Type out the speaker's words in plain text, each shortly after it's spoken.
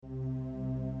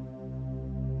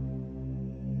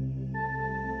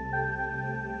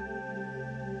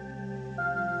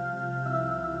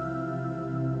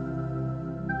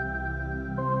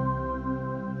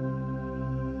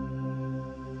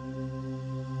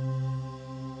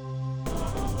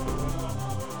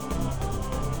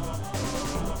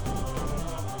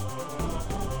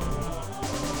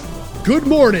Good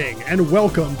morning, and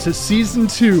welcome to Season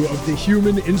 2 of the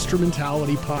Human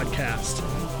Instrumentality Podcast.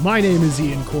 My name is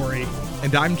Ian Corey.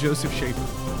 And I'm Joseph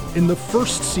Schaefer. In the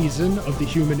first season of the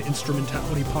Human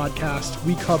Instrumentality Podcast,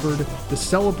 we covered the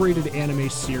celebrated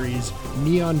anime series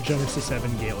Neon Genesis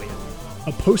Evangelion,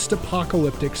 a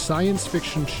post-apocalyptic science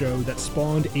fiction show that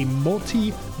spawned a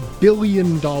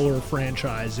multi-billion-dollar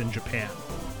franchise in Japan.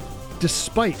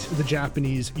 Despite the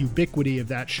Japanese ubiquity of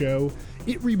that show,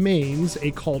 it remains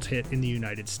a cult hit in the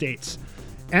United States,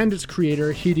 and its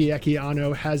creator, Hideaki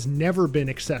Anno, has never been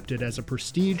accepted as a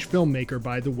prestige filmmaker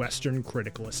by the Western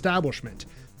critical establishment,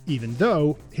 even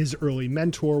though his early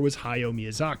mentor was Hayao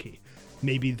Miyazaki,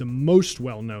 maybe the most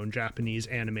well-known Japanese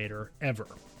animator ever.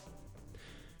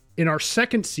 In our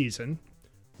second season,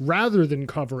 rather than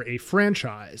cover a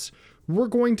franchise, we're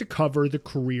going to cover the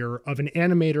career of an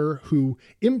animator who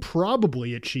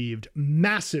improbably achieved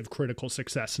massive critical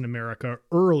success in America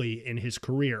early in his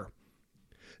career.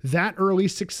 That early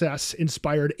success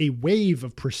inspired a wave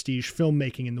of prestige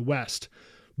filmmaking in the West,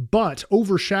 but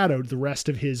overshadowed the rest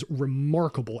of his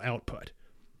remarkable output.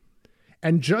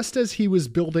 And just as he was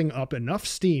building up enough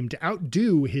steam to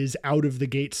outdo his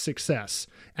out-of-the-gate success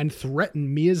and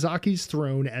threaten Miyazaki's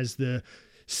throne as the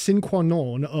sine qua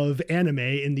non of anime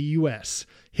in the US,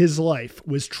 his life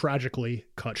was tragically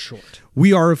cut short.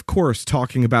 We are, of course,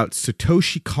 talking about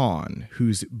Satoshi Kon,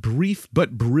 whose brief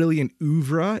but brilliant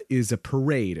oeuvre is a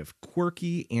parade of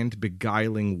quirky and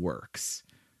beguiling works.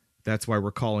 That's why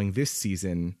we're calling this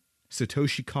season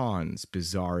Satoshi Kon's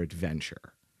Bizarre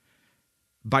Adventure.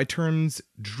 By terms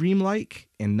dreamlike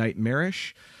and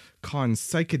nightmarish, Kon's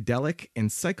psychedelic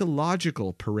and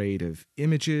psychological parade of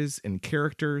images and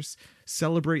characters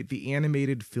celebrate the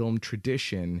animated film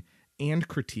tradition and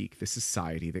critique the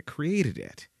society that created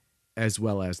it, as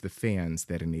well as the fans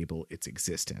that enable its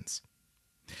existence.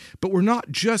 But we're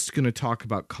not just going to talk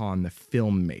about Kon the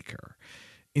filmmaker.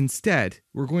 Instead,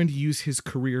 we're going to use his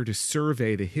career to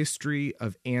survey the history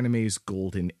of anime's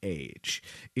golden age,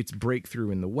 its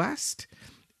breakthrough in the West,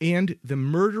 and the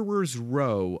murderer's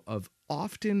row of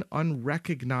often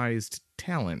unrecognized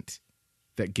talent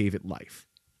that gave it life.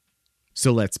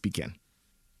 So let's begin.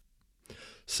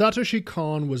 Satoshi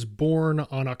Kon was born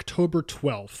on October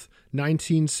 12th,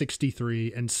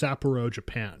 1963 in Sapporo,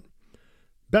 Japan.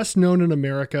 Best known in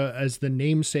America as the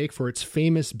namesake for its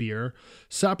famous beer,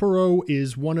 Sapporo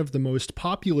is one of the most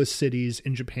populous cities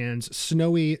in Japan's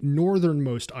snowy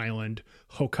northernmost island,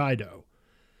 Hokkaido.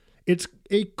 It's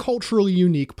a culturally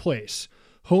unique place,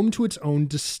 home to its own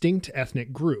distinct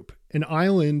ethnic group, an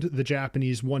island the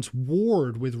Japanese once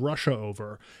warred with Russia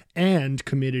over and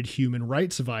committed human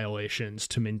rights violations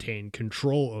to maintain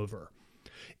control over.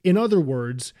 In other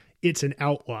words, it's an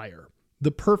outlier,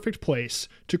 the perfect place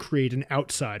to create an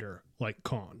outsider like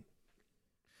Kon.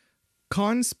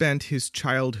 Kon spent his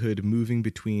childhood moving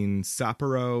between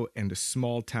Sapporo and a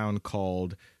small town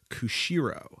called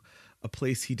Kushiro, a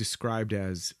place he described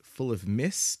as full of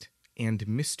mist and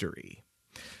mystery.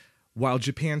 While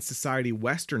Japan's society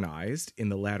westernized in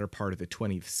the latter part of the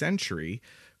 20th century,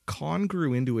 Kon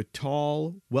grew into a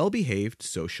tall, well-behaved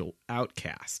social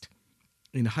outcast.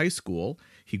 In high school,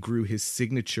 he grew his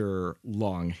signature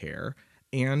long hair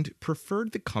and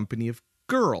preferred the company of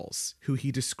girls, who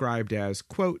he described as,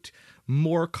 quote,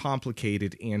 more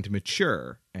complicated and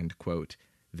mature, end quote,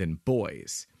 than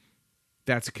boys.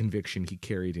 That's a conviction he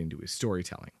carried into his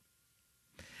storytelling.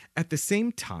 At the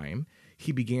same time,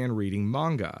 he began reading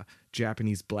manga,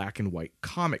 Japanese black and white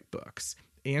comic books,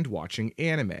 and watching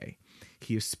anime.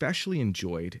 He especially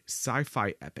enjoyed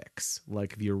sci-fi epics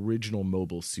like the original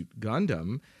Mobile Suit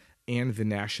Gundam and the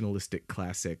nationalistic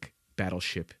classic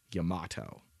Battleship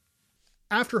Yamato.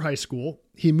 After high school,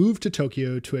 he moved to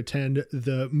Tokyo to attend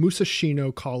the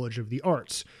Musashino College of the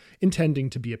Arts, intending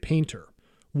to be a painter.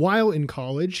 While in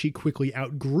college, he quickly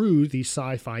outgrew the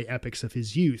sci-fi epics of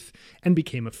his youth and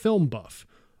became a film buff,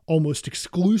 almost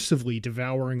exclusively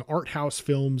devouring art house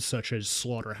films such as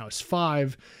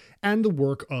Slaughterhouse-Five and the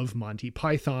work of Monty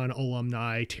Python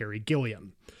alumni Terry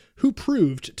Gilliam, who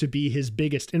proved to be his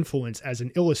biggest influence as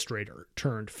an illustrator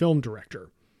turned film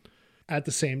director. At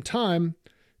the same time,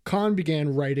 Kon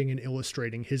began writing and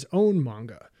illustrating his own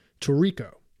manga,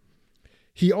 Toriko.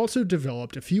 He also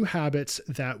developed a few habits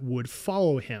that would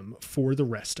follow him for the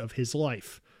rest of his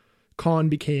life. Kon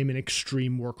became an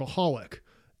extreme workaholic,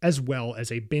 as well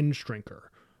as a binge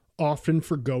drinker, often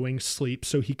forgoing sleep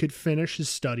so he could finish his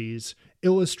studies,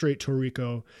 illustrate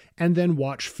Toriko, and then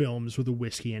watch films with a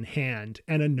whiskey in hand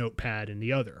and a notepad in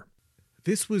the other.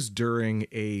 This was during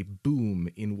a boom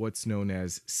in what's known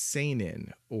as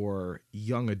seinen, or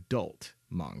young adult,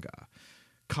 manga.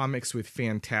 comics with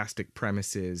fantastic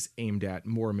premises aimed at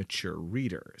more mature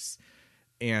readers.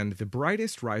 And the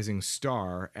brightest rising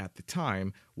star at the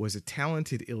time was a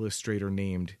talented illustrator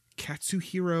named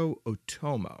Katsuhiro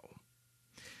Otomo.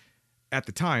 At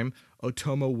the time,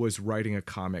 Otomo was writing a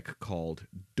comic called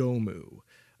Domu,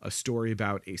 a story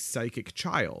about a psychic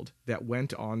child that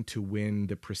went on to win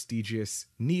the prestigious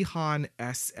Nihon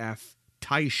SF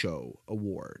Taisho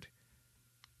Award.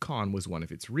 Kon was one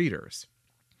of its readers.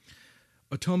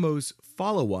 Otomo's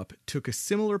follow-up took a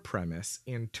similar premise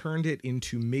and turned it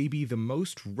into maybe the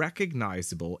most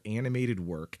recognizable animated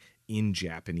work in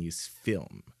Japanese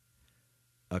film,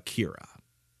 Akira.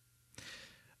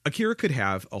 Akira could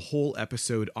have a whole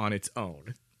episode on its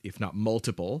own, if not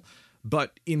multiple,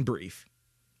 but in brief,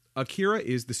 Akira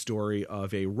is the story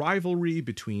of a rivalry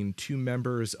between two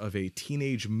members of a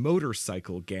teenage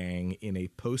motorcycle gang in a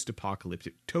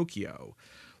post-apocalyptic Tokyo,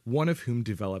 one of whom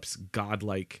develops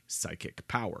godlike psychic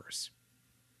powers.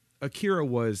 Akira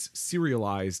was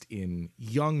serialized in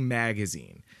Young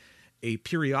Magazine, a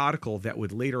periodical that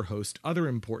would later host other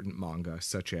important manga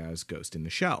such as Ghost in the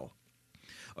Shell.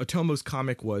 Otomo's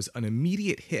comic was an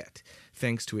immediate hit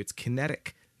thanks to its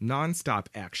kinetic, non-stop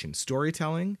action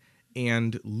storytelling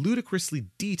and ludicrously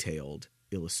detailed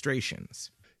illustrations.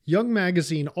 Young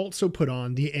Magazine also put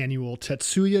on the annual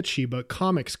Tetsuya Chiba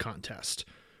Comics Contest,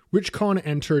 which Kon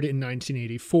entered in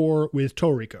 1984 with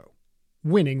Toriko,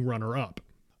 winning runner-up.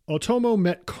 Otomo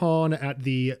met Kon at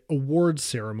the awards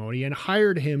ceremony and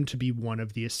hired him to be one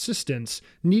of the assistants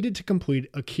needed to complete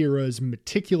Akira's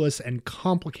meticulous and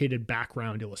complicated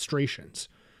background illustrations.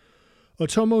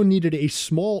 Otomo needed a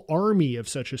small army of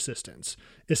such assistants,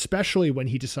 especially when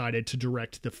he decided to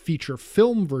direct the feature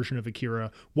film version of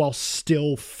Akira while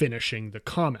still finishing the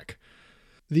comic.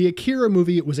 The Akira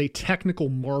movie was a technical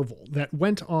marvel that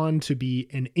went on to be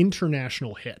an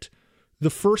international hit, the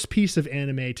first piece of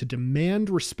anime to demand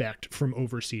respect from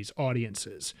overseas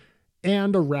audiences,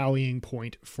 and a rallying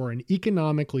point for an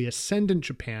economically ascendant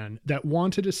Japan that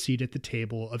wanted a seat at the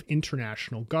table of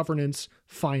international governance,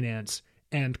 finance,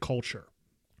 and culture.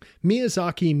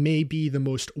 Miyazaki may be the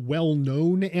most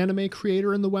well-known anime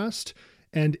creator in the West,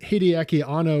 and Hideaki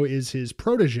Anno is his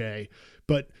protege,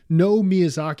 but no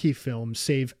Miyazaki film,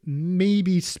 save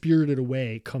maybe Spirited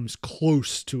Away, comes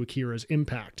close to Akira's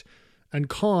impact, and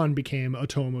Kon became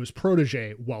Otomo's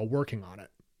protege while working on it.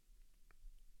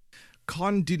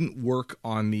 Kon didn't work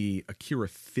on the Akira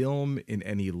film in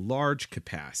any large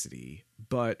capacity,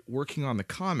 but working on the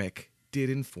comic did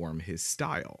inform his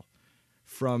style.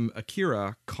 From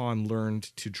Akira, Kon learned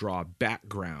to draw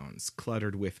backgrounds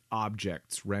cluttered with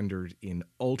objects rendered in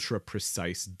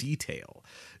ultra-precise detail,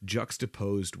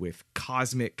 juxtaposed with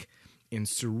cosmic and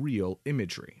surreal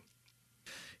imagery.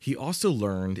 He also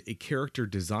learned a character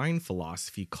design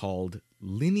philosophy called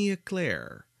ligne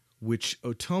claire, which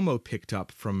Otomo picked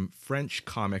up from French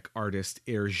comic artist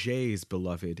Hergé's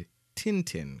beloved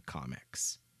Tintin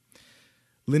comics.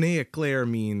 Ligne claire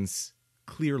means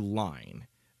clear line,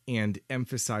 and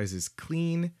emphasizes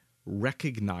clean,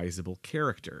 recognizable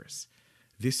characters.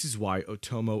 This is why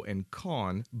Otomo and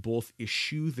Kon both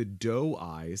eschew the doe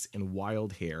eyes and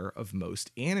wild hair of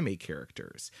most anime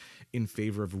characters in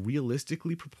favor of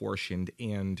realistically proportioned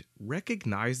and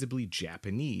recognizably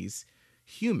Japanese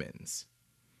humans.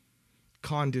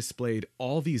 Kon displayed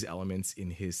all these elements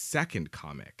in his second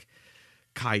comic,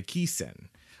 Kaikisen,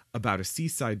 about a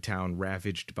seaside town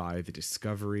ravaged by the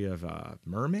discovery of a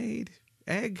mermaid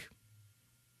egg.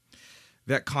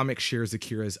 That comic shares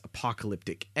Akira's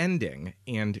apocalyptic ending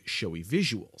and showy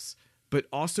visuals, but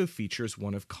also features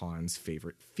one of Kon's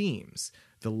favorite themes,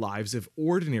 the lives of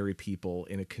ordinary people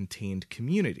in a contained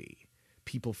community,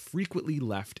 people frequently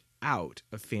left out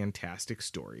of fantastic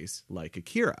stories like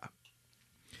Akira.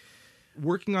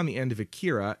 Working on the end of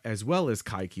Akira, as well as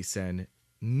Kaikisen,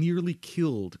 nearly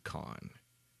killed Kon.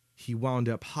 He wound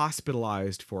up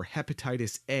hospitalized for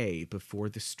hepatitis A before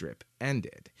the strip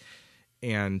ended.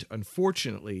 And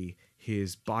unfortunately,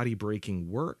 his body-breaking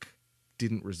work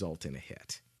didn't result in a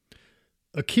hit.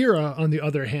 Akira, on the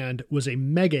other hand, was a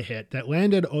mega hit that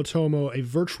landed Otomo a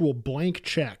virtual blank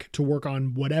check to work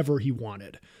on whatever he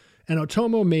wanted. And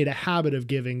Otomo made a habit of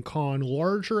giving Kon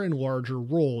larger and larger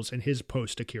roles in his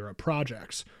post-Akira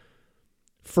projects.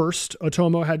 First,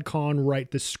 Otomo had Kon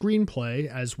write the screenplay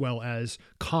as well as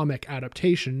comic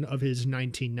adaptation of his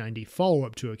 1990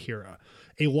 follow-up to Akira,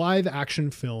 a live-action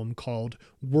film called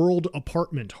World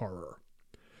Apartment Horror.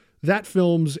 That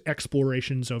film's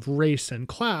explorations of race and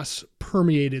class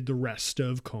permeated the rest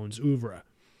of Kon's oeuvre.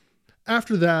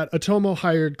 After that, Otomo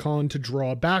hired Kon to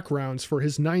draw backgrounds for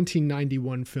his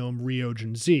 1991 film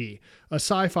Ryojin Z, a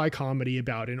sci-fi comedy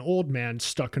about an old man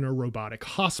stuck in a robotic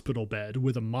hospital bed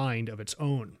with a mind of its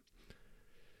own.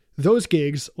 Those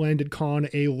gigs landed Kon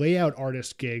a layout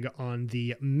artist gig on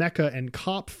the Mecha and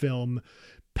Cop film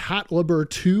Patlabor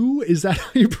 2. Is that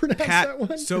how you pronounce that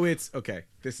one? So it's, okay,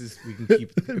 we can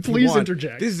keep... Please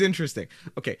interject. This is interesting.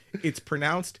 Okay, it's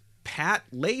pronounced Pat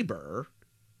Labor.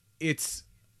 It's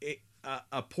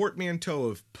a portmanteau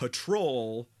of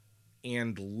patrol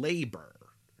and labor.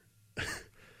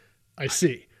 I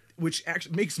see. Which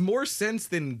actually makes more sense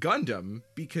than Gundam,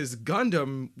 because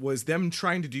Gundam was them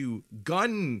trying to do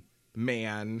Gunman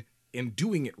and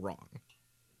doing it wrong.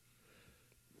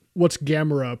 What's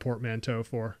Gamera a portmanteau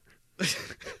for?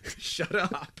 Shut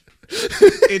up.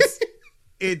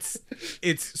 It's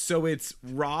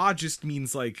Ra just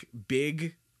means like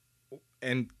big,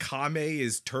 and Kame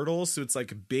is turtle, so it's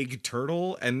like big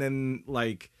turtle, and then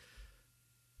like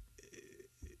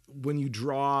when you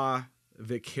draw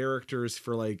the characters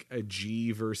for like a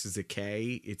G versus a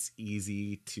K, it's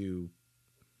easy to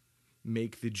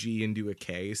make the G into a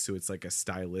K, so it's like a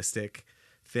stylistic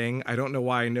thing. I don't know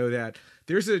why I know that.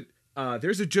 There's a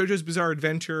JoJo's Bizarre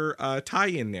Adventure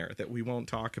tie-in there that we won't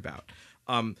talk about.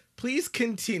 Please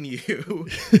continue.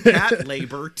 Pat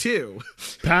Labor 2.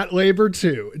 Pat Labor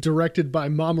 2, directed by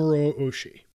Mamoru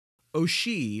Oshii.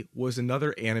 Oshii was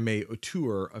another anime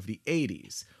auteur of the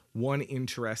 80s, one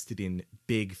interested in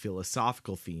big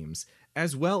philosophical themes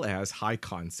as well as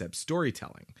high-concept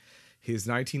storytelling. His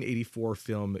 1984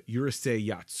 film Urusei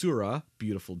Yatsura,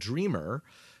 Beautiful Dreamer,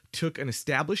 took an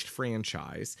established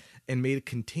franchise and made a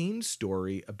contained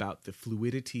story about the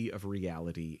fluidity of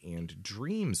reality and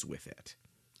dreams with it,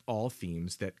 all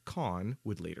themes that Kon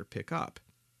would later pick up.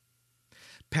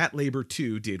 Pat Labor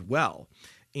 2 did well,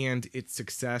 and its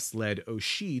success led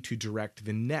Oshii to direct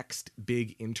the next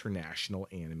big international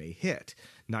anime hit,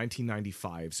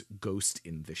 1995's Ghost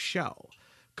in the Shell,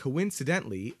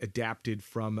 coincidentally adapted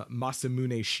from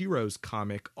Masamune Shiro's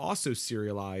comic, also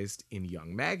serialized in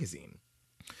Young Magazine.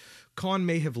 Kon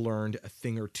may have learned a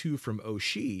thing or two from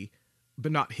Oshii,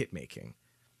 but not hitmaking.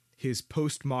 His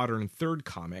postmodern third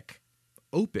comic,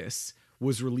 Opus,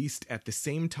 was released at the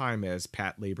same time as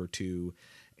Pat Labor 2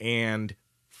 and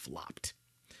flopped.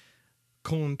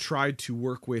 Kon tried to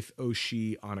work with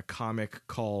Oshii on a comic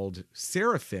called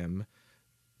Seraphim,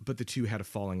 but the two had a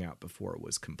falling out before it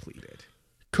was completed.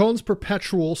 Kon's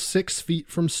perpetual 6 feet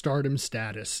from stardom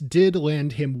status did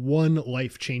land him one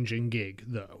life-changing gig,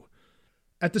 though.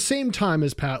 At the same time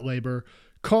as Pat Labor,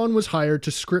 Kon was hired to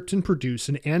script and produce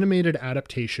an animated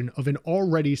adaptation of an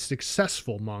already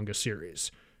successful manga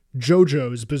series,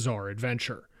 JoJo's Bizarre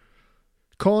Adventure.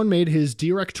 Kon made his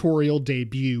directorial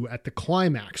debut at the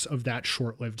climax of that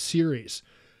short-lived series.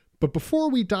 But before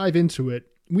we dive into it,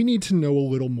 we need to know a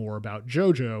little more about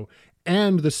JoJo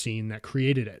and the scene that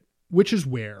created it, which is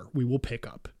where we will pick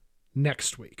up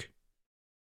next week.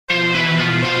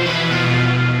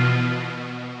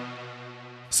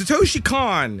 Satoshi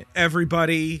Kon,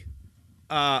 everybody.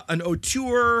 An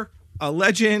auteur, a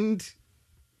legend,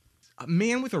 a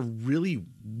man with a really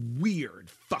weird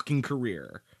fucking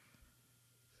career.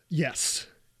 Yes.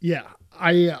 Yeah.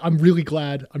 I'm really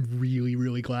glad. I'm really,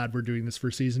 really glad we're doing this for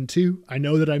season 2. I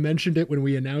know that I mentioned it when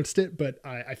we announced it, but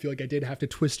I feel like I did have to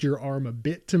twist your arm a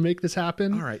bit to make this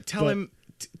happen. All right. Tell him,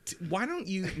 why don't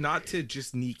you, not to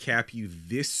just kneecap you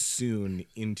this soon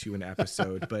into an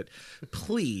episode, but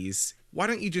please, why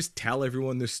don't you just tell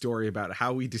everyone the story about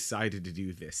how we decided to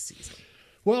do this season?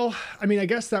 Well, I mean, I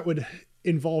guess that would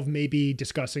involve maybe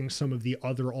discussing some of the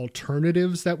other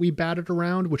alternatives that we batted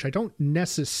around, which I don't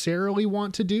necessarily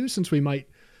want to do since we might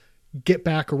get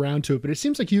back around to it. But it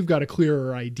seems like you've got a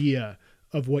clearer idea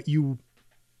of what you...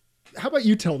 How about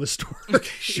you tell the story? Okay,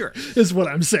 sure. Is what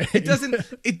I'm saying. It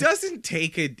doesn't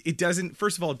take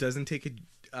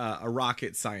a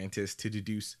rocket scientist to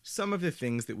deduce some of the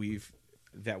things that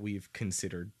we've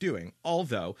considered doing.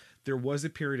 Although there was a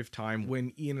period of time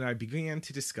when Ian and I began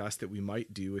to discuss that we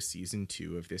might do a season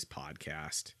 2 of this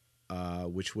podcast,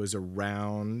 which was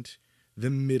around the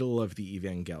middle of the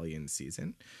Evangelion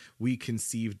season. We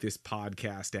conceived this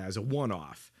podcast as a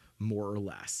one-off, more or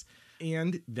less.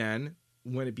 And then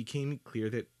when it became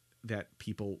clear that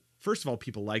people, first of all,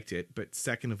 people liked it, but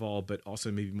second of all, but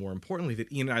also maybe more importantly,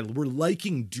 that Ian and I were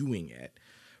liking doing it,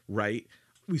 right?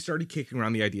 We started kicking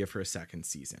around the idea for a second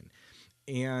season.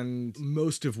 And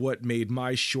most of what made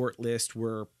my short list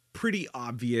were pretty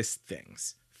obvious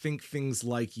things. Think things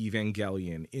like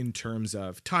Evangelion in terms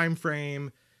of time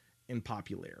frame and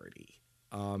popularity,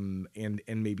 and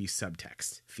maybe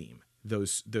subtext theme,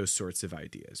 those sorts of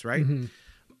ideas, right? Mm-hmm.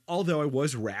 Although I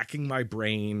was racking my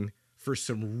brain for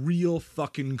some real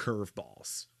fucking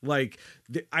curveballs. Like,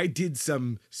 I did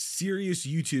some serious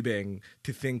YouTubing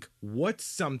to think, what's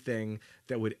something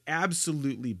that would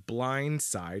absolutely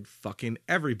blindside fucking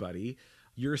everybody?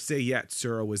 Yurusei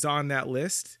Yatsura was on that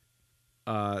list.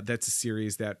 That's a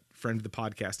series that friend of the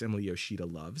podcast, Emily Yoshida,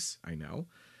 loves. I know.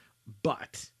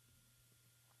 But,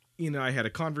 I had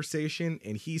a conversation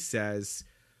and he says,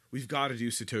 we've got to do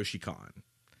Satoshi Kon.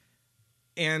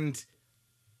 And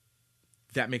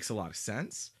that makes a lot of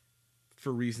sense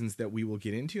for reasons that we will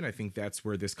get into. And I think that's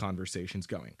where this conversation's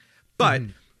going. But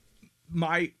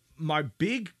my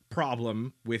big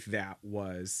problem with that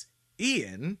was,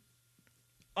 Ian,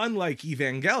 unlike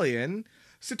Evangelion,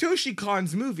 Satoshi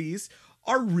Kon's movies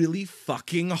are really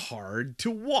fucking hard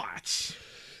to watch.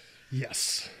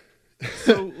 Yes.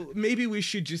 So maybe we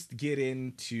should just get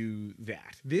into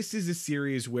that. This is a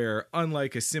series where,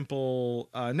 unlike a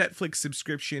simple Netflix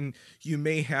subscription, you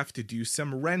may have to do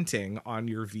some renting on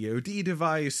your VOD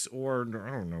device or,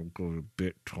 I don't know, go to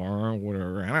BitTorrent,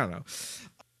 whatever, I don't know.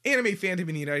 Anime fandom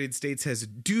in the United States has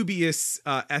dubious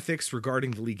ethics regarding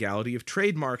the legality of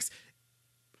trademarks.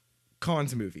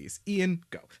 Kon's movies. Ian,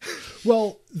 go.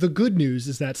 Well, the good news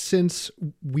is that since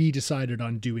we decided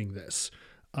on doing this,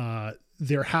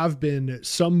 there have been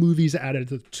some movies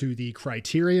added to the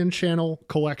Criterion Channel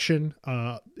collection.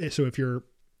 So if you're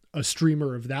a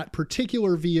streamer of that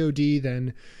particular VOD,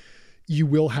 then you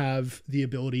will have the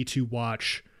ability to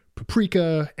watch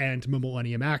Paprika and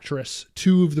Millennium Actress,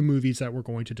 two of the movies that we're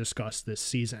going to discuss this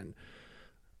season.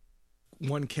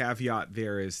 One caveat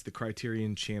there is the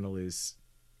Criterion Channel is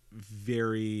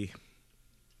very...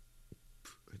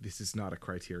 This is not a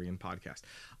Criterion podcast.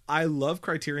 I love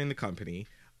Criterion the company.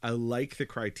 I like the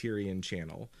Criterion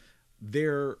Channel.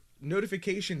 Their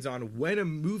notifications on when a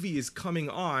movie is coming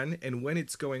on and when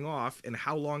it's going off and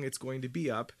how long it's going to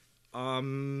be up.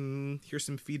 Here's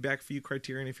some feedback for you,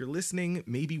 Criterion. If you're listening,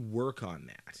 maybe work on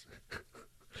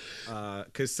that.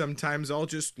 Because sometimes I'll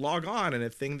just log on and a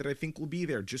thing that I think will be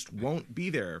there just won't be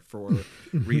there for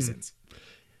reasons.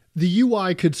 The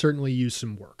UI could certainly use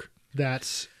some work.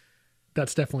 That's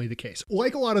definitely the case.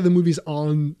 Like a lot of the movies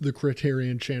on the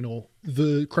Criterion Channel,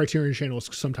 the Criterion Channel is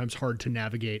sometimes hard to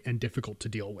navigate and difficult to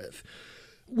deal with,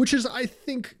 which is, I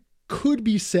think, could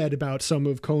be said about some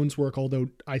of Kon's work, although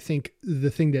I think the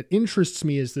thing that interests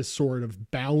me is this sort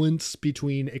of balance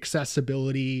between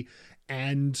accessibility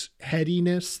and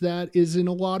headiness that is in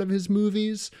a lot of his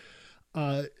movies.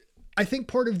 I think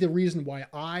part of the reason why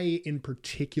I, in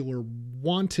particular,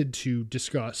 wanted to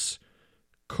discuss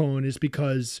Kon is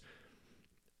because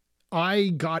I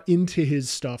got into his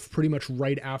stuff pretty much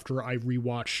right after I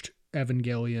rewatched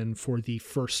Evangelion for the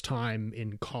first time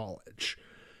in college.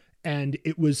 And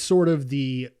it was sort of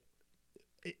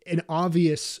an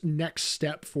obvious next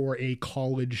step for a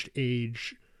college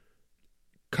age,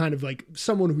 kind of like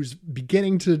someone who's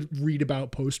beginning to read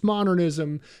about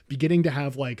postmodernism, beginning to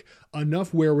have like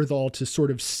enough wherewithal to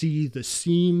sort of see the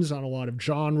seams on a lot of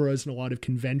genres and a lot of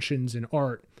conventions in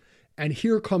art. And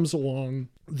here comes along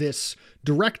this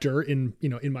director in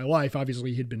my life.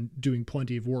 Obviously, he'd been doing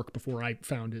plenty of work before I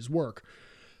found his work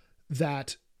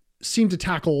that seemed to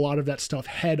tackle a lot of that stuff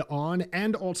head on.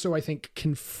 And also, I think,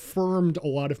 confirmed a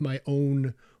lot of my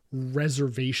own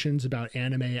reservations about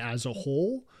anime as a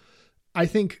whole. I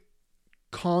think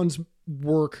Kon's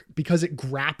work, because it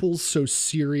grapples so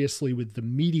seriously with the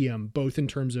medium, both in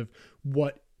terms of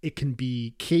what it can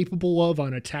be capable of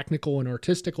on a technical and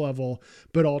artistic level,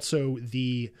 but also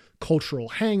the cultural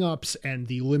hangups and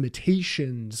the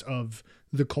limitations of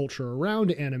the culture around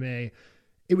anime.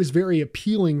 It was very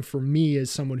appealing for me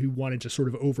as someone who wanted to sort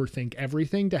of overthink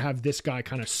everything to have this guy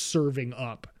kind of serving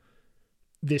up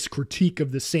this critique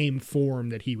of the same form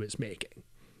that he was making.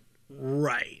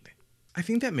 Right. I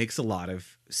think that makes a lot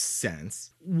of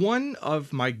sense. One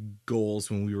of my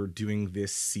goals when we were doing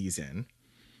this season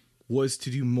was to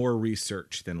do more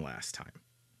research than last time.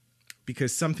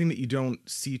 Because something that you don't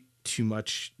see too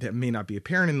much that may not be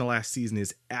apparent in the last season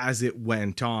is as it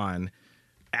went on,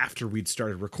 after we'd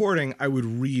started recording, I would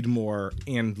read more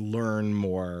and learn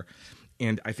more.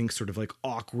 And I think sort of like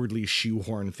awkwardly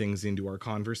shoehorn things into our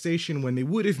conversation when they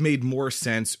would have made more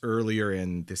sense earlier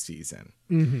in the season.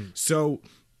 Mm-hmm. So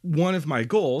one of my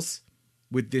goals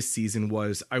with this season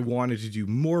was I wanted to do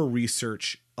more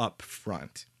research up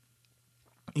front,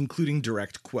 including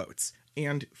direct quotes.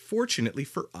 And fortunately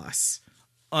for us,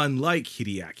 unlike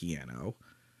Hideaki Anno,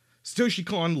 Satoshi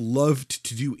Kon loved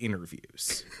to do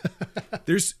interviews.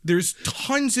 There's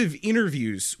tons of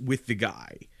interviews with the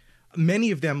guy.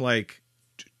 Many of them like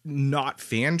not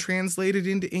fan translated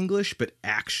into English, but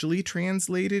actually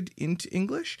translated into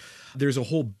English. There's a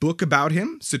whole book about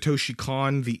him, Satoshi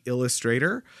Kon, the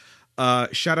illustrator.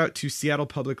 Shout out to Seattle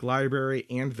Public Library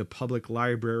and the Public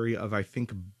Library of, I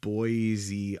think,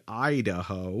 Boise,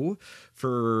 Idaho,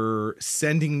 for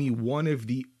sending me one of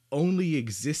the only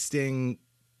existing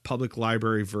public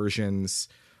library versions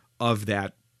of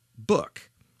that book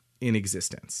in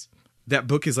existence. That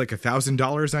book is like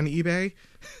 $1,000 on eBay.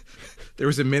 There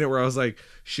was a minute where I was like,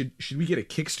 should we get a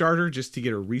Kickstarter just to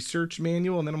get a research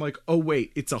manual? And then I'm like, oh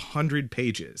wait, it's 100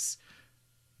 pages.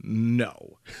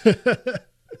 No.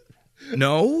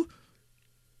 No.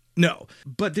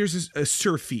 But there's a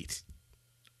surfeit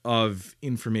of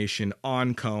information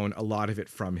on Kon, a lot of it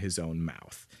from his own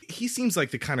mouth. He seems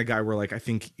like the kind of guy where, like, I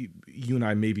think you and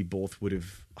I maybe both would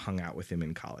have hung out with him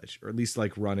in college, or at least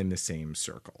like run in the same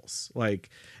circles. Like,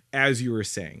 as you were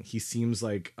saying, he seems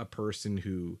like a person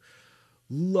who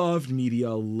loved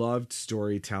media, loved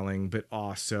storytelling, but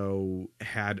also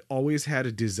always had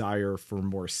a desire for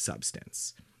more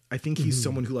substance. I think he's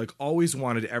someone who, like, always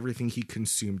wanted everything he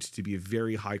consumed to be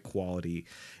very high quality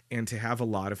and to have a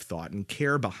lot of thought and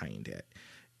care behind it.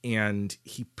 And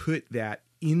he put that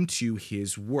into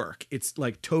his work. It's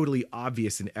like totally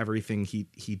obvious in everything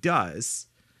he does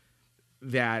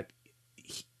that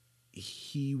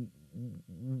he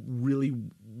really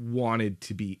wanted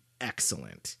to be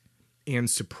excellent and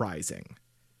surprising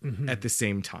at the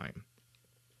same time,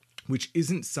 which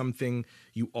isn't something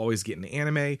you always get in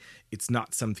anime. It's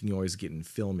not something you always get in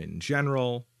film in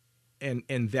general. And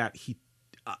that he,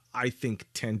 I think,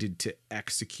 tended to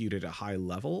execute at a high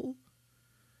level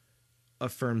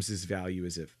affirms his value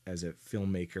as a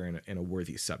filmmaker and a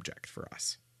worthy subject for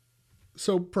us.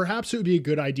 So perhaps it would be a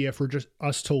good idea for just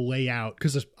us to lay out,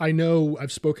 because I know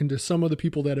I've spoken to some of the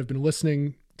people that have been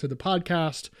listening to the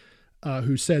podcast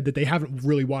who said that they haven't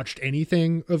really watched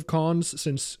anything of Kon's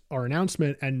since our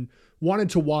announcement and wanted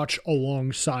to watch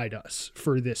alongside us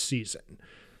for this season.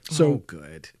 So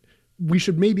good. We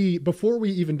should maybe, before we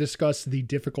even discuss the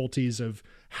difficulties of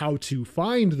how to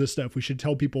find the stuff, we should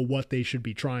tell people what they should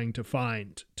be trying to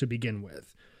find to begin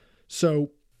with. So,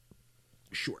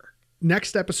 sure.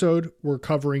 Next episode, we're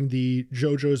covering the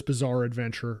JoJo's Bizarre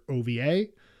Adventure OVA,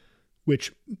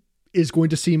 which is going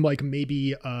to seem like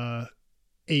maybe a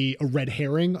red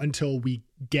herring until we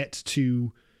get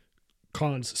to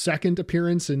Kon's second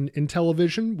appearance in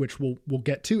television, which we'll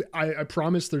get to. I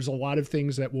promise there's a lot of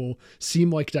things that will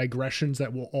seem like digressions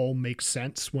that will all make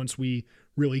sense once we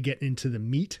really get into the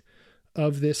meat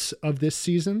of this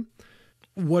season.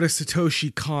 What a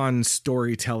Satoshi Kon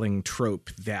storytelling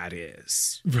trope that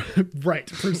is. Right,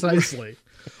 precisely.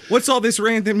 What's all this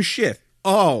random shit?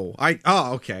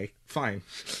 Okay, fine.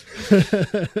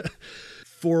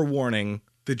 Forewarning,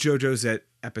 the JoJo's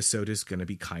episode is going to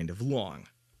be kind of long.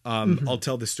 I'll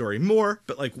tell the story more,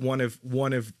 but like one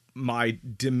of my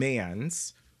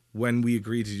demands when we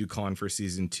agreed to do Kon for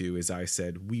season 2 is I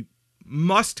said we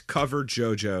must cover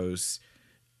JoJo's,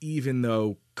 even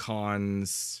though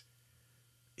Kon's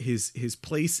his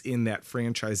place in that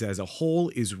franchise as a whole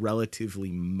is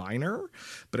relatively minor,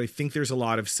 but I think there's a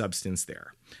lot of substance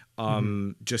there.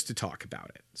 Just to talk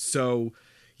about it. So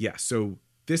yeah, so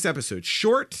this episode's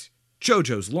short,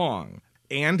 JoJo's long,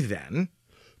 and then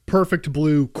Perfect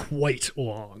Blue quite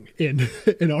long in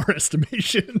our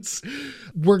estimations.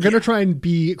 We're going to try and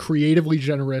be creatively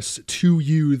generous to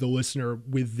you, the listener,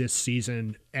 with this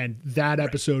season, and that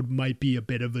episode might be a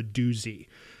bit of a doozy.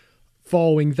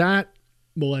 Following that,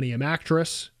 Millennium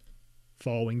Actress.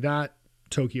 Following that,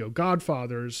 Tokyo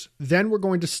Godfathers. Then we're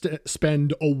going to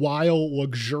spend a while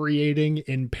luxuriating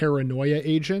in Paranoia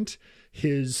Agent,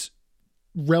 his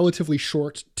relatively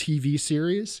short TV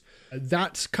series.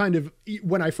 That's kind of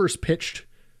when I first pitched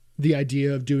the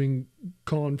idea of doing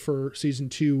Kon for season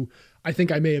 2. I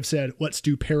think I may have said, let's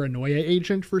do Paranoia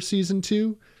Agent for season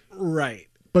 2. Right.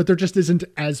 But there just isn't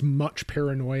as much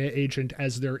Paranoia Agent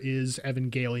as there is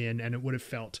Evangelion, and it would have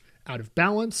felt out of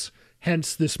balance.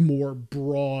 Hence this more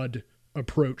broad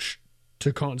approach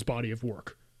to Kon's body of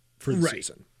work for the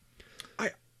season.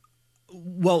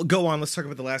 Well, go on. Let's talk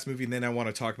about the last movie, and then I want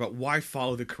to talk about why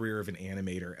follow the career of an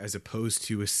animator as opposed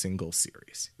to a single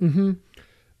series.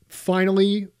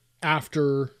 Finally,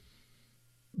 after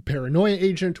Paranoia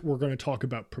Agent, we're going to talk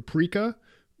about Paprika,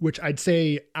 which I'd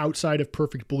say outside of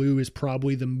Perfect Blue is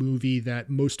probably the movie that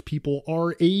most people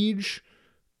our age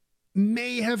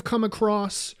may have come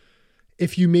across.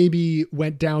 If you maybe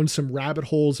went down some rabbit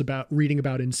holes about reading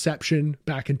about Inception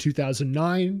back in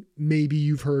 2009, maybe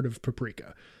you've heard of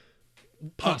Paprika.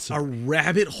 Possibly. A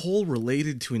rabbit hole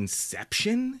related to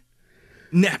Inception?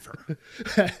 Never.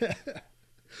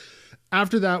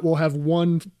 After that, we'll have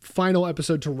one final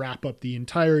episode to wrap up the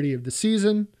entirety of the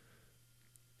season.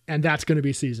 And that's going to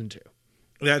be season 2.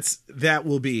 That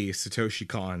will be Satoshi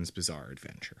Kon's Bizarre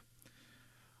Adventure.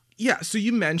 Yeah. So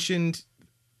you mentioned,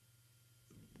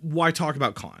 why talk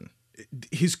about Kon?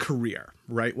 His career,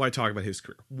 right? Why talk about his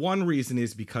career? One reason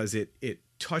is because it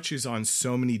touches on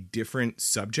so many different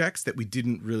subjects that we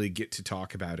didn't really get to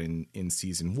talk about in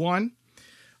season 1.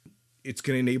 It's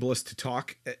going to enable us to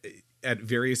talk at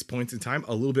various points in time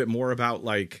a little bit more about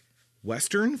like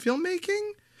Western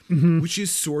filmmaking, which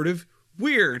is sort of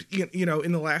weird. You know,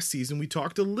 in the last season, we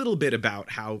talked a little bit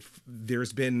about how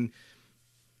there's been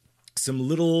some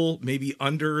little maybe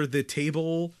under the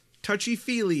table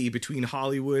touchy-feely between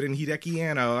Hollywood and Hideki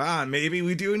Anno. Maybe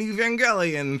we do an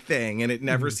Evangelion thing, and it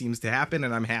never seems to happen,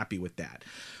 and I'm happy with that.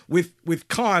 With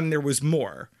Kon, there was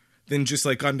more than just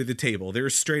like under the table.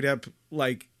 There's straight up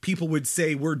like people would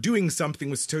say we're doing something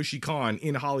with Satoshi Kon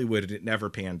in Hollywood, and it never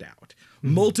panned out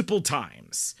multiple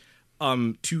times,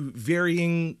 to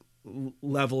varying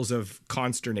levels of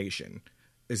consternation,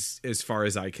 as far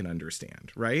as I can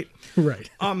understand. Right.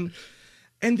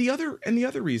 And the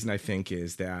other reason I think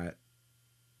is that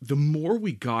the more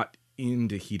we got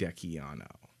into Hideki Anno,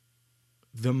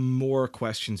 the more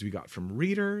questions we got from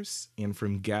readers and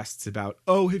from guests about,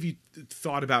 have you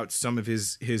thought about some of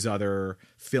his other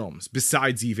films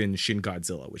besides even Shin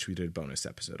Godzilla, which we did a bonus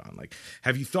episode on? Like,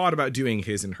 have you thought about doing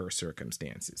His and Her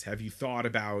Circumstances? Have you thought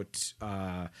about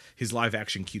his live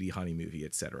action Cutie Honey movie,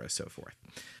 et cetera, so forth?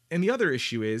 And the other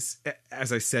issue is,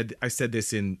 as I said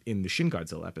this in the Shin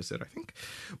Godzilla episode, I think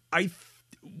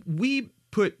we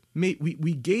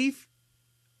gave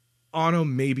Anno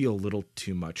maybe a little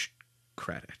too much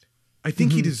credit. I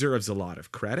think he deserves a lot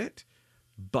of credit,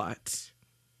 but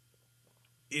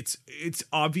it's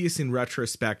obvious in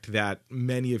retrospect that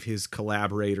many of his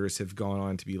collaborators have gone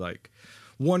on to be like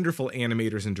wonderful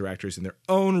animators and directors in their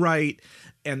own right,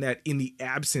 and that in the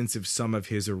absence of some of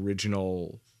his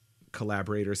original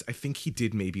collaborators, I think he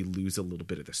did maybe lose a little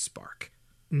bit of the spark.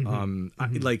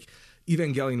 Like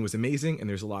Evangelion was amazing, and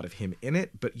there's a lot of him in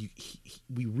it, but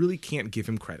we really can't give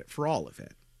him credit for all of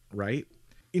it, right?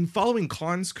 In following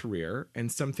Kon's career, and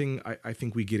something I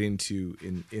think we get into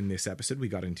in this episode, we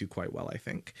got into quite well, I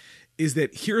think, is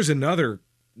that here's another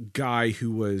guy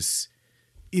who was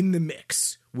in the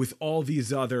mix with all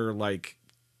these other like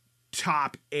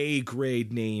top A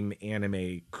grade name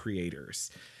anime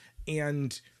creators.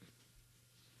 And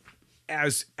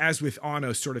as with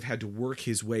Anno, sort of had to work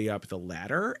his way up the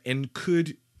ladder, and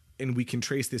we can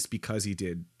trace this because he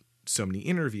did so many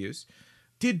interviews,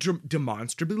 did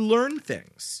demonstrably learn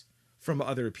things from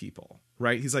other people,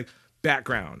 right? He's like,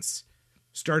 backgrounds.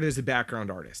 Started as a background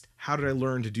artist. How did I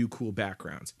learn to do cool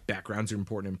backgrounds? Backgrounds are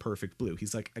important in Perfect Blue.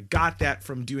 He's like, I got that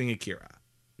from doing Akira.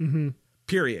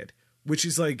 Period. Which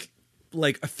is like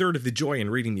a third of the joy in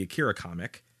reading the Akira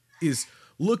comic is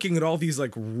looking at all these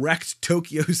like wrecked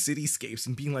Tokyo cityscapes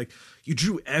and being like, you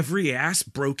drew every ass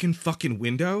broken fucking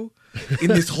window in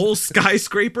this whole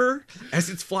skyscraper as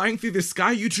it's flying through the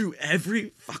sky. You drew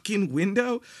every fucking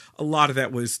window. A lot of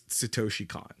that was Satoshi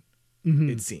Kon,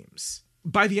 it seems.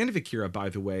 By the end of Akira, by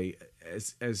the way,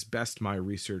 as best my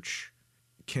research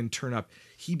can turn up,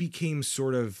 he became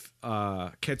sort of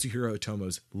Katsuhiro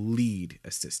Otomo's lead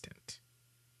assistant.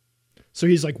 So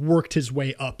he's like worked his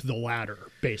way up the ladder,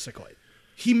 basically.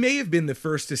 He may have been the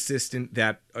first assistant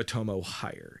that Otomo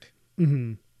hired.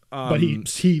 But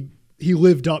he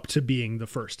lived up to being the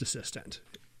first assistant.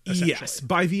 Yes.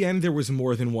 By the end, there was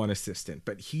more than one assistant,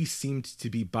 but he seemed to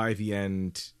be, by the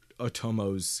end,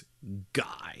 Otomo's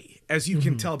guy. As you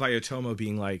can tell by Otomo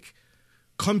being like,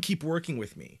 come keep working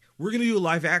with me. We're going to do a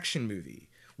live action movie.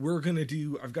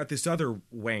 I've got this other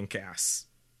wank ass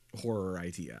horror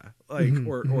idea, like,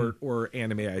 or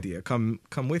anime idea. Come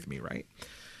with me. Right.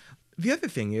 The other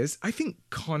thing is, I think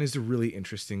Kon is a really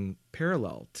interesting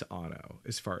parallel to Anno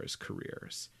as far as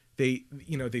careers. They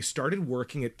started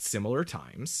working at similar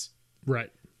times. Right.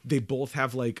 They both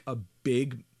have like a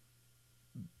big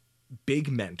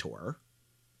mentor.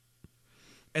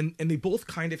 And they both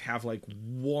kind of have like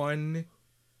one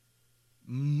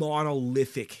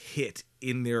monolithic hit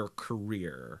in their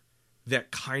career that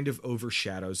kind of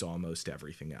overshadows almost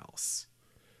everything else.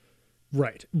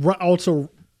 Right. Also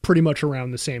pretty much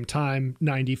around the same time,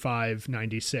 95,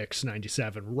 96,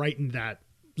 97, right in that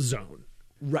zone.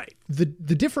 Right. The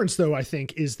difference, though, I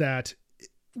think, is that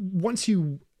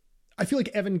I feel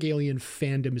like Evangelion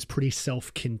fandom is pretty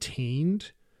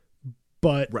self-contained,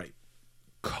 but right.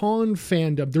 Kon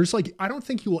fandom, there's like, I don't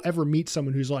think you will ever meet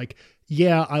someone who's like,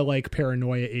 yeah, I like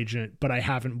Paranoia Agent, but I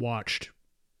haven't watched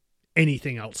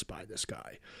anything else by this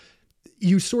guy.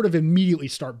 you sort of immediately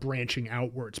start branching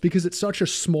outwards because it's such a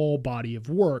small body of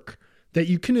work that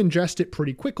you can ingest it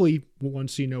pretty quickly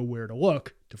once you know where to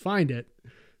look to find it,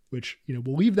 which,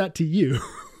 we'll leave that to you.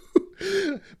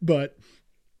 But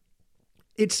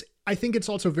I think it's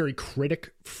also very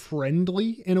critic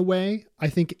friendly in a way. I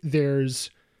think there's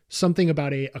something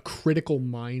about a critical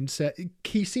mindset.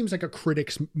 He seems like a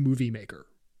critic's movie maker.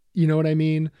 You know what I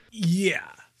mean?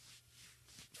 Yeah,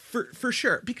 for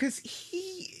sure. Because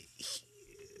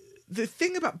the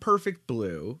thing about Perfect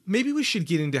Blue, maybe we should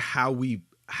get into how we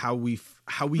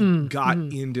got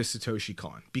into Satoshi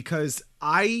Kon, because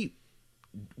I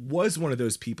was one of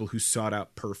those people who sought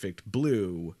out Perfect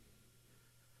Blue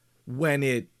when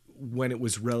it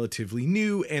was relatively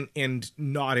new and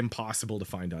not impossible to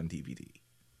find on DVD.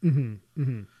 Mm-hmm.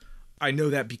 Mm-hmm. I know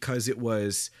that because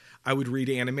I would read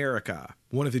Ann America.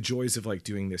 One of the joys of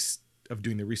doing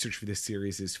the research for this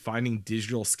series is finding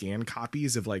digital scan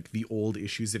copies of the old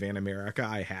issues of Ann America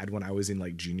I had when I was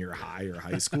in junior high or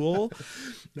high school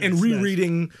and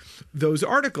rereading those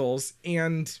articles.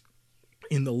 And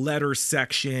in the letters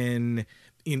section,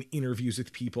 in interviews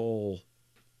with people,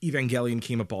 Evangelion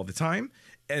came up all the time.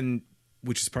 And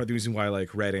which is part of the reason why I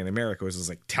read Ann America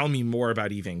was tell me more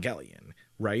about Evangelion.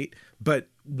 Right. But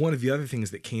one of the other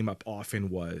things that came up often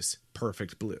was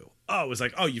Perfect Blue. Oh, it was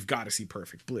you've got to see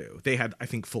Perfect Blue. They had, I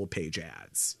think, full page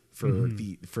ads for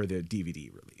the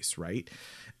DVD release. Right.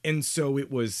 And so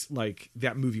it was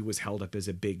that movie was held up as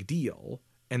a big deal.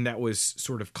 And that was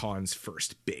sort of Kon's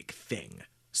first big thing,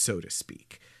 so to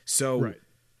speak. So right.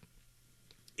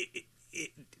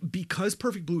 Because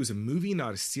Perfect Blue is a movie,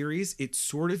 not a series, it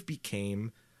sort of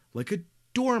became like a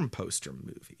dorm poster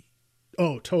movie.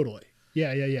 Oh, totally.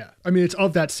 Yeah. I mean, it's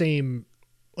of that same,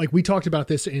 we talked about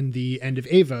this in the End of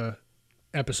Ava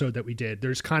episode that we did.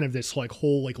 There's kind of this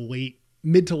whole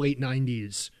mid to late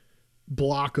 90s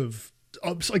block of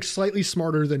slightly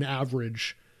smarter than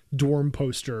average dorm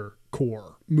poster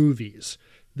core movies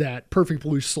that Perfect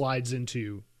Blue slides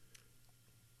into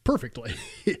perfectly.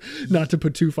 Not to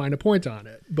put too fine a point on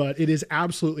it, but it is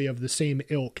absolutely of the same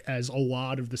ilk as a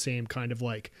lot of the same kind of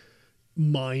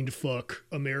mindfuck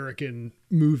American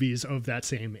movies of that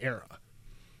same era.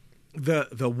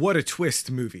 The What a Twist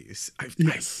movies.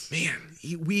 Yes.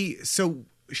 So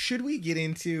should we get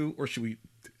into, or should we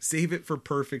save it for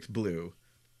Perfect Blue?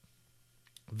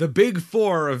 The big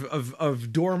four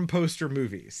of dorm poster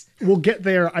movies. We'll get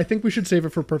there. I think we should save it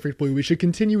for Perfect Blue. We should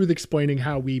continue with explaining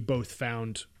how we both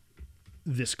found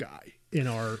this guy in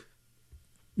our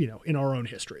own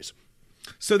histories.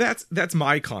 So that's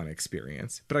my con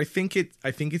experience, but I think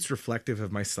it's reflective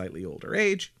of my slightly older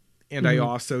age, and I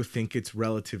also think it's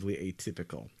relatively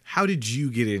atypical. How did you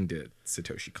get into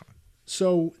Satoshi Kon?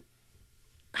 So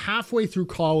halfway through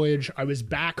college, I was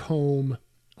back home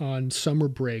on summer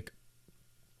break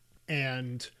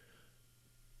and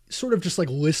sort of just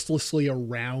listlessly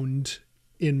around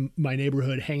in my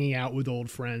neighborhood, hanging out with old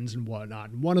friends and whatnot.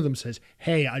 And one of them says,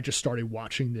 "Hey, I just started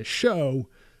watching this show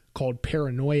called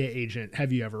Paranoia Agent.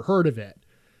 Have you ever heard of it?"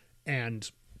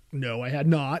 And no, I had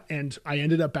not. And I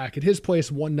ended up back at his place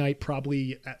one night,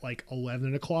 probably at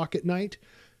 11 o'clock at night.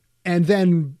 And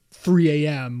then 3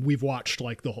 a.m. we've watched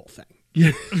the whole thing.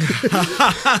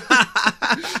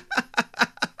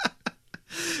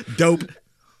 Dope.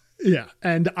 Yeah.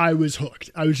 And I was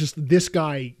hooked. I was just, this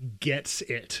guy gets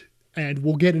it. And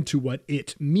we'll get into what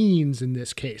it means in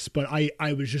this case. But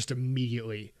I was just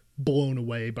immediately blown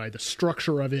away by the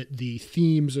structure of it, the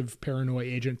themes of Paranoia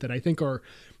Agent that I think are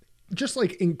just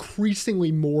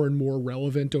increasingly more and more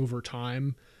relevant over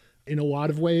time in a lot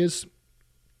of ways.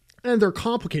 And they're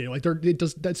complicated.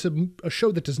 That's a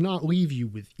show that does not leave you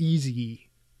with easy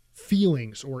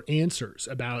feelings or answers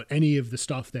about any of the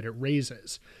stuff that it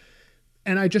raises.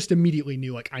 And I just immediately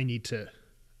knew I need to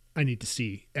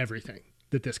see everything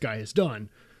that this guy has done.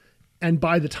 And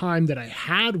by the time that I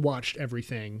had watched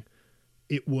everything,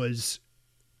 it was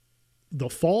the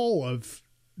fall of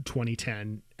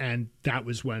 2010, and that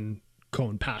was when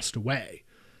Kon passed away.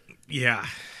 Yeah.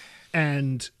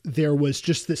 And there was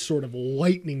just this sort of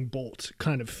lightning bolt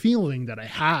kind of feeling that I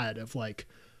had of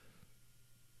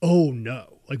oh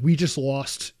no, we just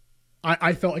lost.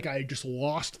 I felt like I had just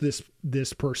lost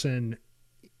this person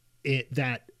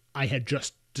that I had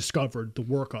just discovered the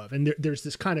work of. And there's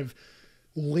this kind of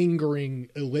lingering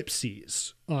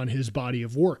ellipses on his body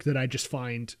of work that I just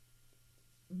find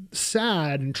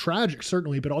sad and tragic,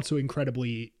 certainly, but also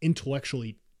incredibly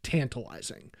intellectually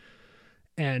tantalizing.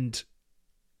 And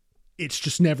it's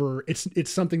just never,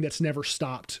 it's something that's never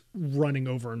stopped running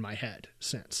over in my head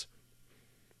since.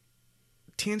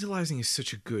 Tantalizing is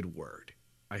such a good word.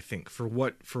 I think, for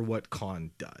what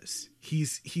Khan does. He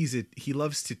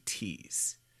loves to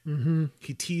tease. Mm-hmm.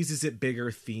 He teases at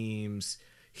bigger themes.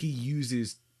 He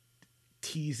uses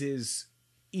teases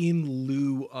in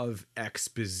lieu of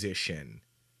exposition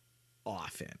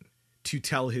often to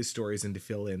tell his stories and to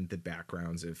fill in the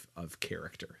backgrounds of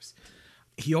characters.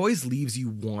 He always leaves you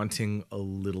wanting a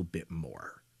little bit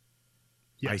more.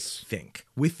 Yes. I think,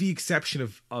 with the exception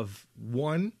of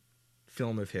one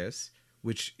film of his,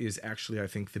 which is actually, I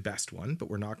think, the best one, but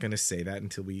we're not going to say that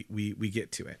until we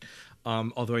get to it.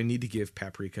 Although I need to give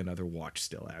Paprika another watch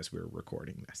still as we're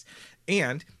recording this.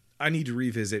 And I need to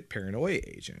revisit Paranoia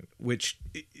Agent, which...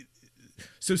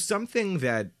 So something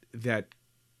that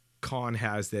Khan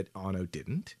has that Anno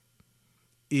didn't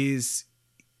is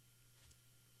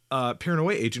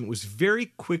Paranoia Agent was very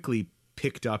quickly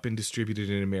picked up and distributed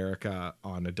in America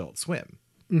on Adult Swim.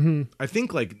 Mm-hmm. I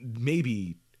think like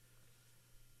maybe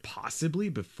possibly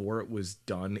before it was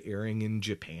done airing in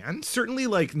Japan. Certainly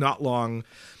like not long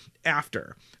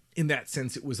after. In that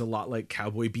sense, it was a lot like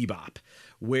Cowboy Bebop,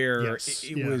 where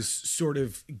it was sort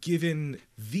of given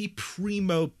the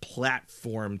primo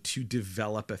platform to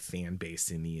develop a fan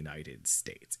base in the United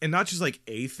States. And not just like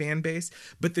a fan base,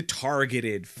 but the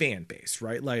targeted fan base,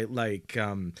 right? Like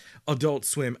Adult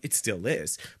Swim, it still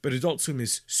is, but Adult Swim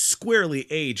is squarely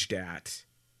aged at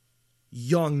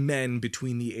young men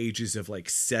between the ages of like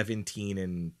 17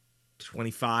 and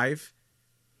 25,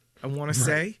 I want to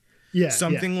say. Yeah,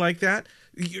 something like that.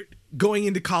 You're going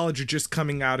into college or just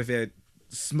coming out of it,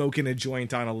 smoking a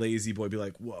joint on a lazy boy, be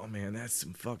like, whoa, man, that's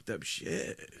some fucked up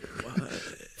shit. What?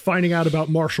 Finding out about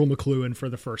Marshall McLuhan for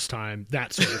the first time,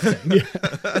 that sort of thing.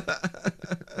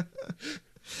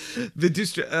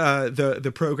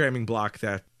 The programming block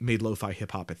that made lo-fi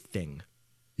hip hop a thing.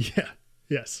 Yeah.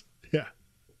 Yes. Yeah.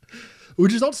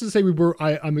 Which is also to say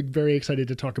I'm very excited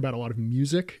to talk about a lot of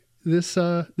music this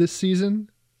season.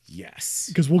 Yes,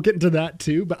 because we'll get into that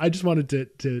too. But I just wanted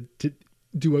to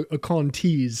do a con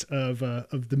tease of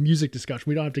the music discussion.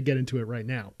 We don't have to get into it right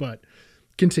now, but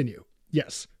continue.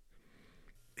 Yes,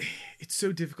 it's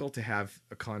so difficult to have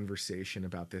a conversation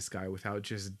about this guy without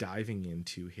just diving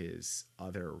into his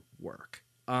other work.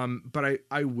 But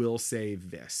I will say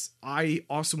this: I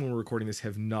also, when we're recording this,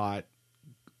 have not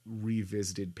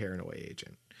revisited Paranoia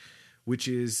Agent, which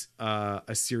is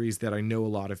a series that I know a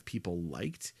lot of people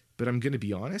liked. But I'm going to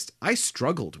be honest, I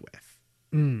struggled with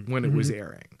when it was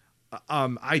airing.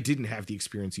 I didn't have the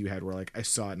experience you had where like I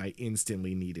saw it and I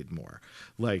instantly needed more.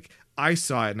 Like I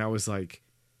saw it and I was like,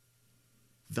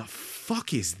 the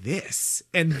fuck is this?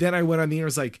 And then I went on the air and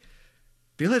was like,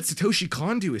 they let Satoshi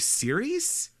Kon do a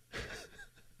series?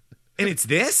 And it's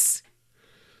this?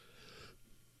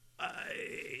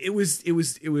 It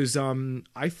was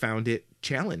I found it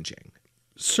challenging.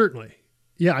 Certainly.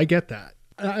 Yeah, I get that.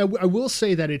 I will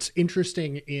say that it's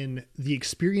interesting in the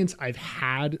experience I've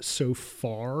had so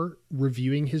far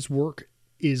reviewing his work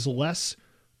is less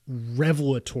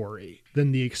revelatory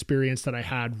than the experience that I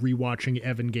had rewatching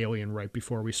Evangelion right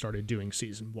before we started doing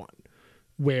season 1,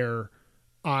 where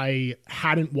I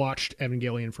hadn't watched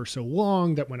Evangelion for so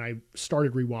long that when I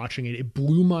started rewatching it, it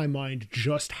blew my mind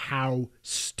just how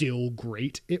still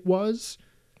great it was.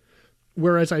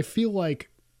 Whereas I feel like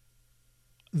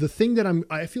the thing that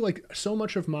I feel like so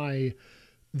much of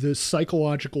the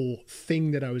psychological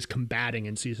thing that I was combating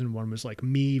in season 1 was like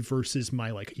me versus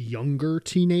my like younger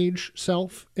teenage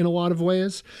self in a lot of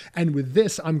ways. And with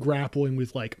this, I'm grappling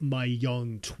with like my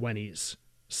young 20s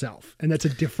self. And that's a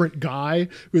different guy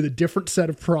with a different set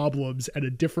of problems and a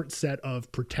different set of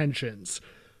pretensions.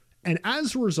 And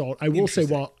as a result, I will say,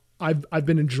 while I've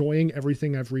been enjoying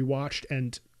everything I've rewatched,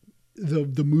 and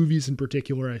the movies in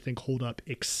particular, I think hold up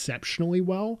exceptionally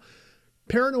well.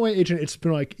 Paranoia Agent, it's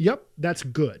been like, yep, that's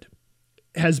good,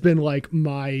 has been like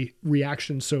my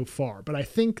reaction so far. But I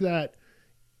think that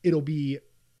it'll be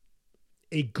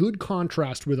a good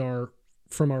contrast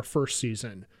from our first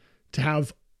season to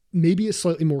have maybe a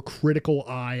slightly more critical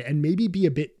eye and maybe be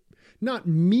a bit not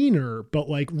meaner, but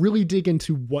like really dig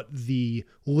into what the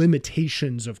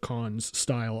limitations of Khan's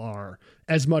style are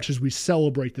as much as we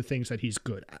celebrate the things that he's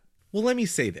good at. Well, let me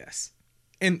say this,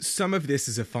 and some of this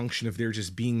is a function of there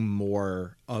just being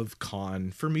more of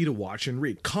Khan for me to watch and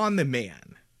read. Khan the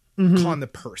man, Khan the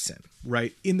person,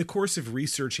 right? In the course of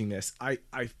researching this, I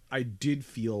did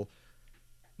feel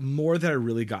more that I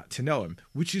really got to know him,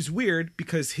 which is weird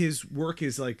because his work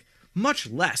is like much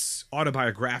less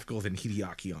autobiographical than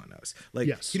Hideaki Anno's. Like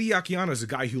Hideaki Anno is a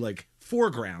guy who like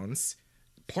foregrounds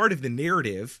part of the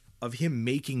narrative of him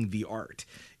making the art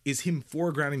is him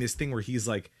foregrounding this thing where he's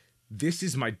like, this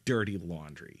is my dirty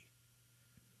laundry.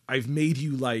 I've made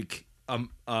you like a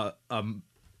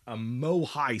a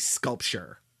Mohai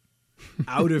sculpture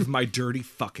out of my dirty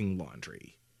fucking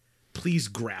laundry. Please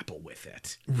grapple with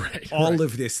it. Right. All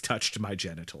of this touched my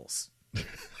genitals.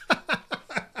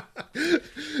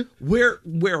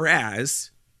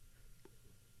 Whereas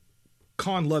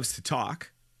Khan loves to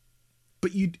talk,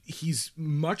 but he's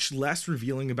much less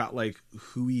revealing about like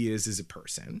who he is as a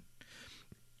person.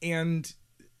 And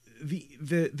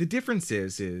the difference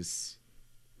is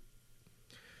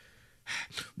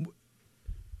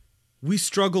we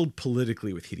struggled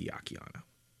politically with Hideaki Anno.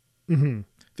 Mm-hmm.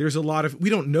 There's a lot of,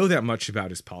 we don't know that much about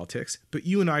his politics, but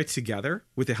you and I together,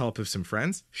 with the help of some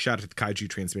friends, shout out to the Kaiju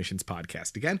Transmissions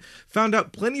podcast again, found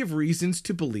out plenty of reasons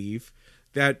to believe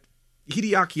that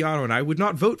Hideaki Anno and I would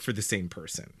not vote for the same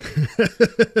person.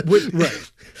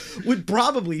 Would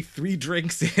probably 3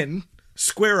 drinks in,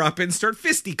 square up and start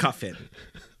fisticuffing.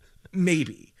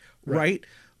 Maybe. Right?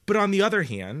 But on the other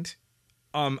hand,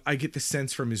 I get the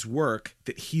sense from his work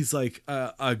that he's like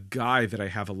a guy that I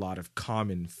have a lot of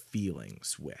common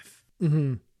feelings with.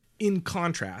 Mm-hmm. In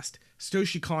contrast,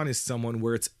 Satoshi Kon is someone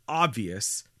where it's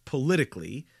obvious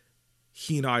politically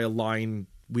he and I align.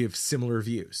 We have similar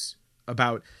views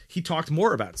about, he talked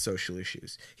more about social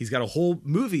issues. He's got a whole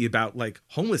movie about like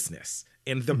homelessness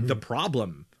and the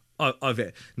problem of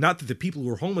it. Not that the people who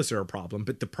are homeless are a problem,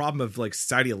 but the problem of like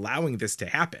society allowing this to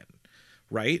happen.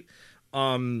 Right.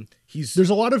 There's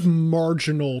a lot of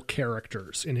marginal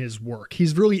characters in his work.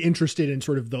 He's really interested in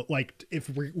sort of the, like, if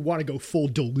we want to go full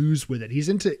Deleuze with it, he's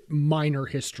into minor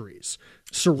histories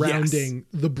surrounding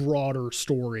the broader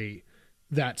story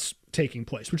that's taking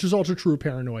place, which is also true of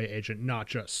Paranoia Agent, not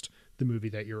just the movie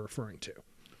that you're referring to.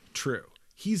 True.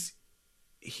 He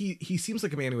seems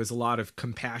like a man who has a lot of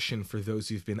compassion for those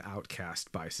who've been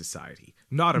outcast by society,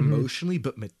 not emotionally,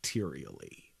 but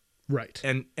materially. Right.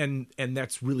 And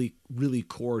that's really, really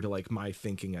core to like my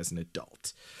thinking as an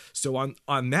adult. So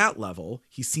on that level,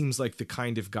 he seems like the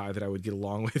kind of guy that I would get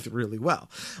along with really well.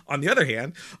 On the other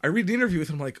hand, I read an interview with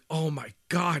him like, oh my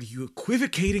God, you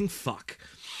equivocating fuck.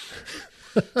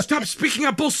 Stop speaking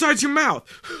out both sides of your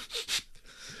mouth.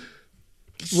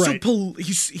 Right.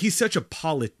 He's such a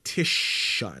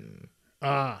politician.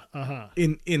 Uh-huh.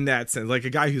 In that sense, like a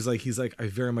guy who's like, he's like, I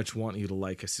very much want you to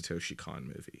like a Satoshi Kon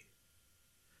movie.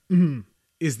 Mm-hmm.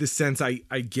 Is the sense I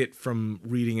get from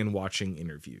reading and watching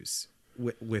interviews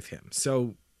with him.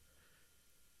 So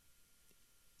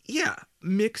yeah,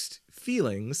 mixed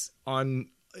feelings on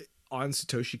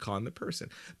Satoshi Kon the person.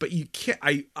 But you can't,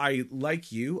 I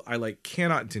like you, I like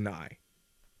cannot deny,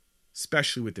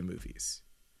 especially with the movies,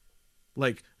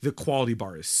 like the quality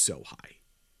bar is so high.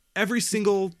 Every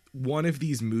single one of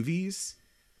these movies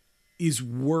is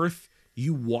worth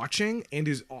you watching and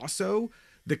is also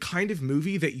the kind of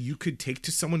movie that you could take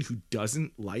to someone who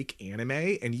doesn't like anime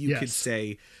and you could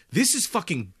say, this is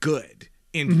fucking good.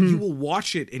 And you will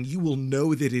watch it and you will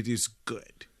know that it is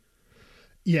good.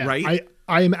 Yeah. Right.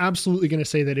 I am absolutely going to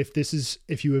say that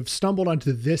if you have stumbled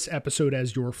onto this episode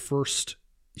as your first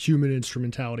Human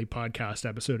Instrumentality podcast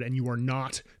episode and you are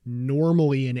not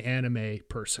normally an anime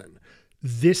person,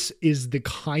 this is the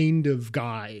kind of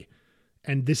guy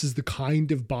and this is the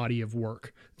kind of body of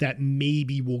work that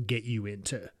maybe will get you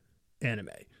into anime.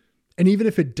 And even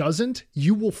if it doesn't,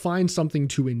 you will find something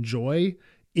to enjoy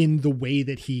in the way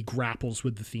that he grapples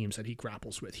with the themes that he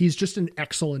grapples with. He's just an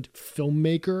excellent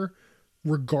filmmaker,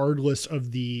 regardless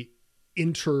of the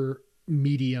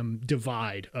intermedium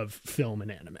divide of film and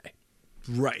anime.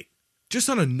 Right. Just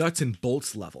on a nuts and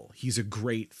bolts level, he's a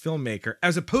great filmmaker,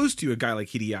 as opposed to a guy like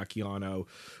Hideaki Anno,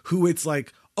 who it's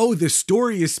like, oh, the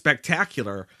story is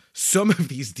spectacular. Some of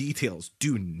these details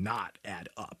do not add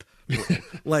up.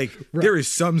 Like there is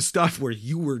some stuff where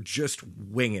you were just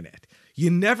winging it.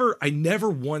 I never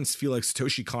once feel like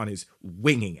Satoshi Kon is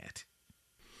winging it.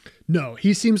 No,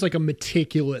 he seems like a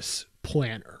meticulous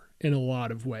planner in a lot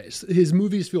of ways. His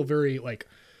movies feel very like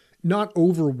not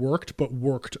overworked, but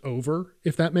worked over,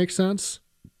 if that makes sense.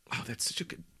 Oh, that's such a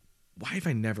good, why have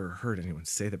I never heard anyone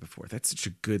say that before? That's such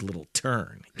a good little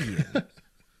turn, Ian.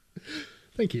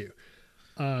 Thank you.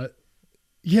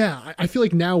 Yeah, I feel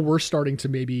like now we're starting to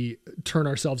maybe turn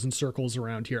ourselves in circles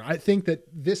around here. I think that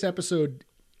this episode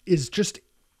is just,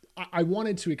 I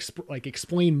wanted to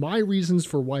explain my reasons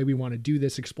for why we want to do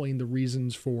this, explain the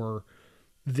reasons for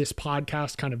this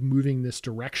podcast kind of moving this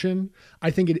direction. I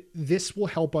think this will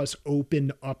help us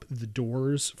open up the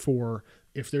doors for,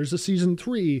 if there's a season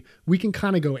 3, we can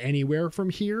kind of go anywhere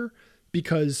from here,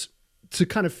 because to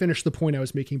kind of finish the point I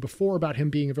was making before about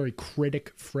him being a very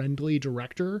critic-friendly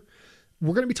director,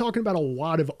 we're going to be talking about a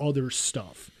lot of other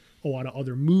stuff, a lot of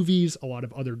other movies, a lot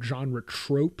of other genre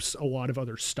tropes, a lot of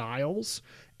other styles.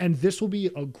 And this will be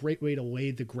a great way to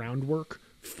lay the groundwork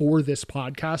for this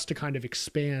podcast to kind of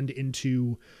expand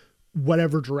into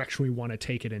whatever direction we want to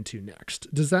take it into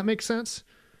next. Does that make sense?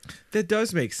 That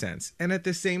does make sense. And at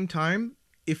the same time,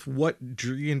 if what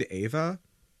drew you into Ava,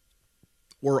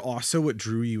 or also what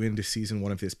drew you into season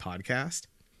 1 of this podcast,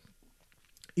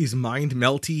 is mind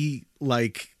melty,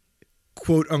 like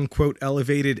quote unquote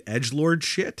elevated edgelord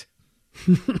shit.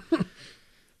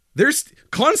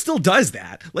 Khan still does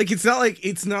that. Like, it's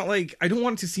not like I don't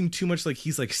want it to seem too much like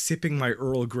he's like sipping my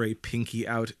Earl Grey pinky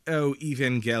out. Oh,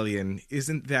 Evangelion,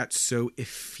 isn't that so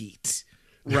effete?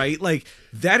 Right? Like,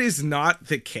 that is not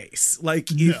the case. Like,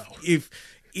 if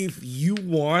you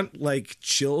want like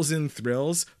chills and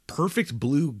thrills, Perfect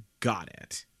Blue got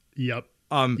it. Yep.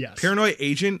 Yes. Paranoia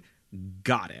Agent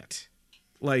got it.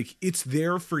 Like, it's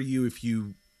there for you if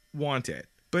you want it.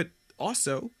 But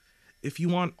also, if you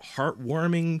want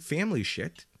heartwarming family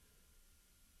shit,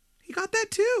 he got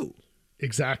that too.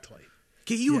 Exactly.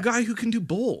 Get you a guy who can do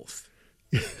both.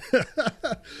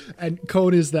 And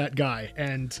Code is that guy.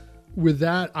 And with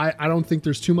that, I don't think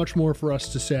there's too much more for us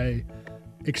to say,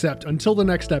 except until the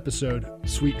next episode,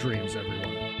 sweet dreams, everyone.